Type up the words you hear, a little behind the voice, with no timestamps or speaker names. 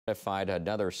Identified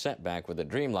another setback with the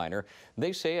Dreamliner.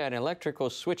 They say an electrical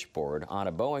switchboard on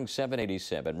a Boeing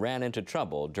 787 ran into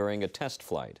trouble during a test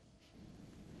flight.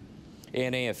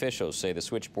 ANA officials say the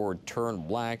switchboard turned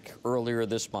black earlier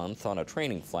this month on a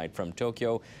training flight from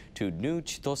Tokyo to New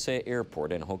Chitose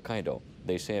Airport in Hokkaido.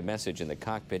 They say a message in the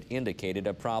cockpit indicated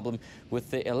a problem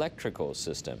with the electrical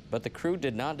system, but the crew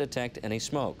did not detect any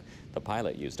smoke. The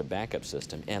pilot used a backup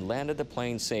system and landed the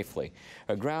plane safely.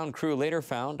 A ground crew later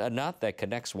found a nut that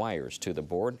connects wires to the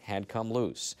board had come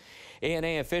loose.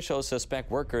 ANA officials suspect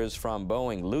workers from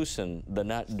Boeing loosened the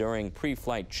nut during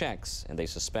pre-flight checks, and they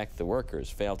suspect the workers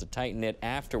failed to tighten it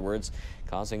afterwards,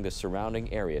 causing the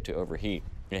surrounding area to overheat.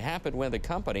 It happened when the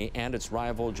company and its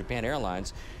rival Japan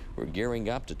Airlines were gearing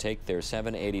up to take their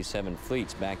 787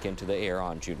 fleets back into the air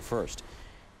on June 1st.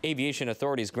 Aviation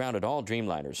authorities grounded all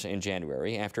Dreamliners in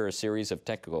January after a series of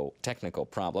technical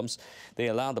problems. They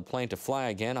allowed the plane to fly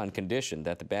again on condition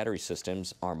that the battery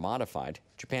systems are modified.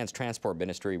 Japan's transport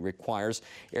ministry requires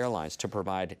airlines to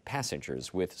provide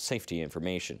passengers with safety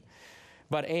information.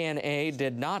 But ANA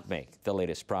did not make the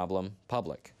latest problem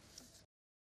public.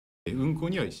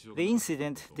 The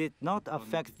incident did not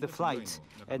affect the flight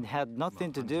and had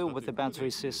nothing to do with the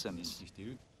battery systems.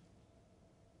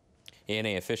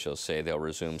 ANA officials say they'll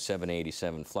resume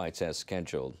 787 flights as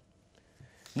scheduled.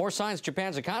 More signs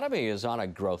Japan's economy is on a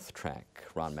growth track.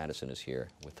 Ron Madison is here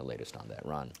with the latest on that.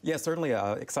 Ron. Yes, certainly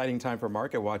an exciting time for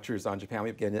market watchers on Japan.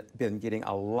 We've been getting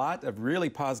a lot of really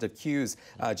positive cues,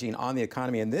 Gene, on the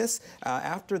economy. And this,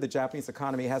 after the Japanese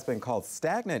economy has been called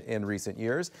stagnant in recent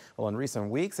years. Well, in recent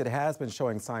weeks, it has been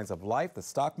showing signs of life. The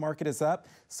stock market is up,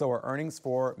 so are earnings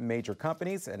for major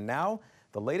companies. And now,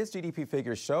 the latest GDP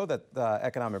figures show that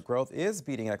economic growth is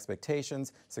beating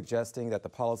expectations, suggesting that the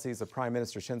policies of Prime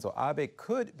Minister Shinzo Abe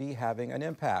could be having an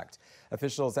impact.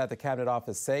 Officials at the Cabinet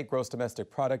Office say gross domestic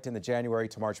product in the January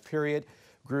to March period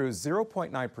grew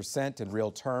 0.9% in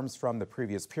real terms from the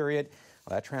previous period.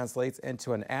 Well, that translates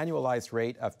into an annualized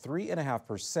rate of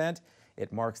 3.5%.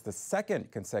 It marks the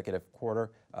second consecutive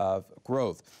quarter of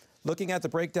growth. Looking at the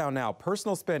breakdown now,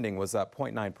 personal spending was up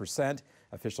 0.9%.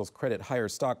 Officials credit higher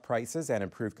stock prices and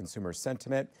improved consumer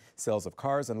sentiment. Sales of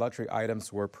cars and luxury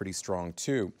items were pretty strong,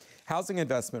 too. Housing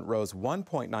investment rose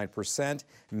 1.9%.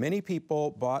 Many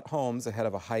people bought homes ahead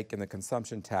of a hike in the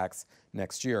consumption tax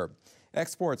next year.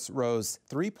 Exports rose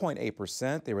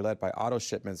 3.8%. They were led by auto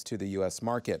shipments to the U.S.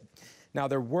 market. Now,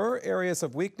 there were areas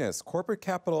of weakness. Corporate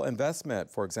capital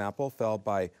investment, for example, fell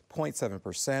by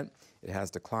 0.7%. It has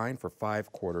declined for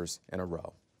 5 quarters in a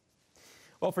row.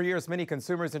 Well, for years, many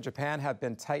consumers in Japan have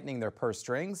been tightening their purse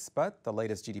strings, but the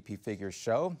latest GDP figures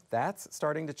show that's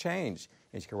starting to change.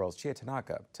 NHK World's Chie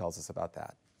Tanaka tells us about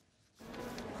that.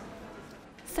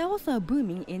 Sales are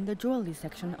booming in the jewelry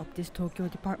section of this Tokyo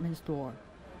department store.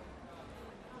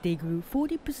 They grew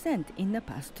 40% in the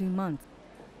past 2 months.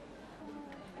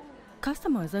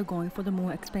 Customers are going for the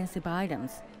more expensive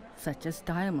items, such as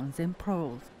diamonds and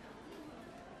pearls.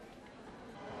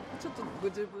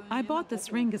 I bought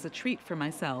this ring as a treat for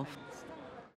myself.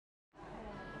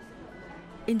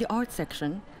 In the art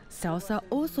section, sales are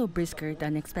also brisker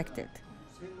than expected.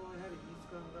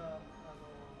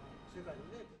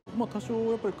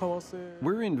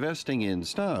 We're investing in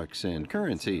stocks and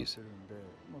currencies,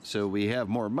 so we have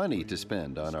more money to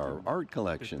spend on our art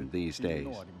collection these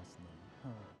days.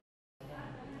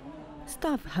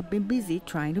 Staff have been busy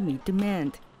trying to meet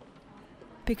demand.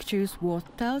 Pictures worth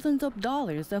thousands of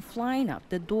dollars are flying out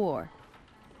the door.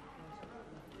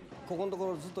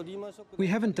 We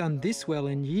haven't done this well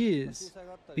in years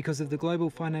because of the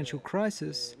global financial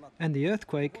crisis and the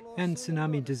earthquake and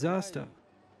tsunami disaster.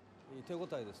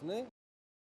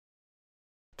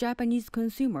 Japanese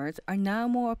consumers are now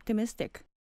more optimistic.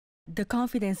 The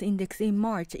confidence index in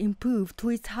March improved to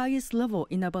its highest level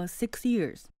in about 6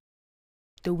 years.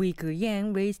 The weaker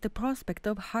yen raised the prospect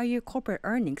of higher corporate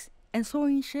earnings, and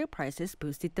soaring share prices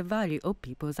boosted the value of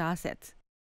people's assets.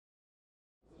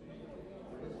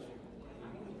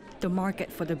 The market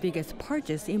for the biggest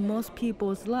purchase in most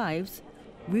people's lives,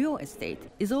 real estate,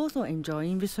 is also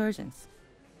enjoying resurgence.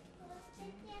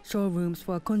 Showrooms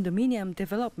for a condominium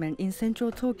development in central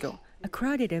Tokyo are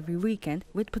crowded every weekend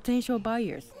with potential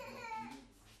buyers.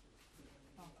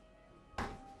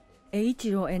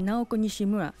 Eiichiro and Naoko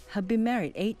Nishimura have been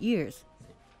married 8 years.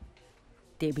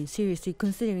 They've been seriously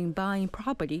considering buying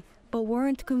property, but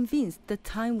weren't convinced the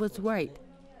time was right.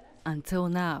 Until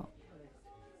now.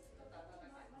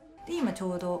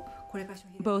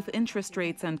 Both interest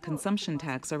rates and consumption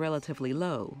tax are relatively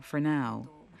low for now,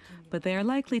 but they are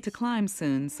likely to climb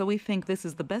soon, so we think this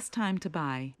is the best time to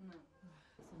buy.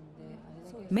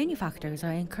 Many factors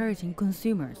are encouraging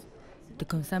consumers. The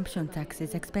consumption tax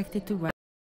is expected to rise